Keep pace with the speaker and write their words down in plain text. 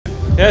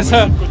Yeah,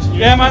 so,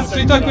 yeah, man,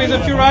 we talked with a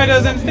few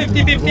riders and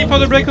 50-50 for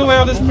the breakaway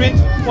or the sprint.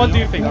 What do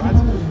you think?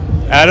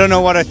 I don't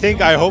know what I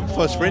think. I hope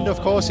for sprint, of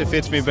course, it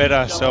fits me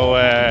better. So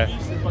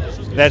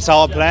that's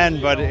our plan.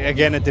 But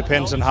again, it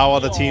depends on how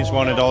other teams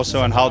want it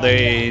also and how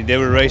they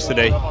will race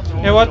today.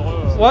 Yeah,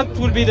 what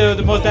would be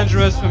the most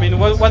dangerous? I mean,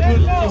 what would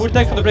it would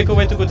take for the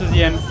breakaway to go to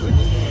the end?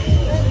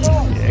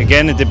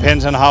 Again, it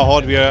depends on how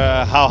hard we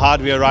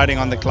are riding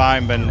on the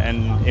climb,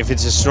 and if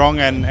it's a strong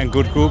and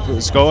good group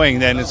is going,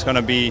 then it's going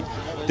to be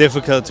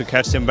difficult to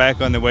catch them back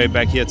on the way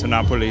back here to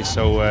Napoli.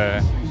 So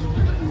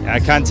I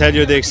can't tell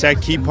you the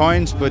exact key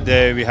points, but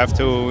we have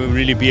to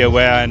really be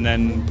aware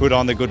and put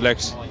on the good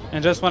legs.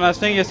 And just one last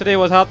thing, yesterday it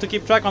was hard to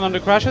keep track on the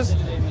crashes.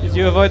 Did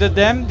you avoided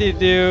them?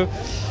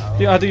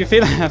 How do you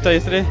feel after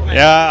yesterday?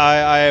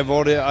 Yeah, I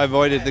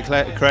avoided the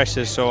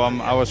crashes, so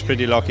I was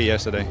pretty lucky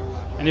yesterday.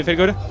 And you feel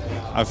good?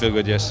 I feel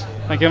good, yes.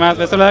 Thank you, Matt.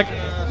 Best of luck.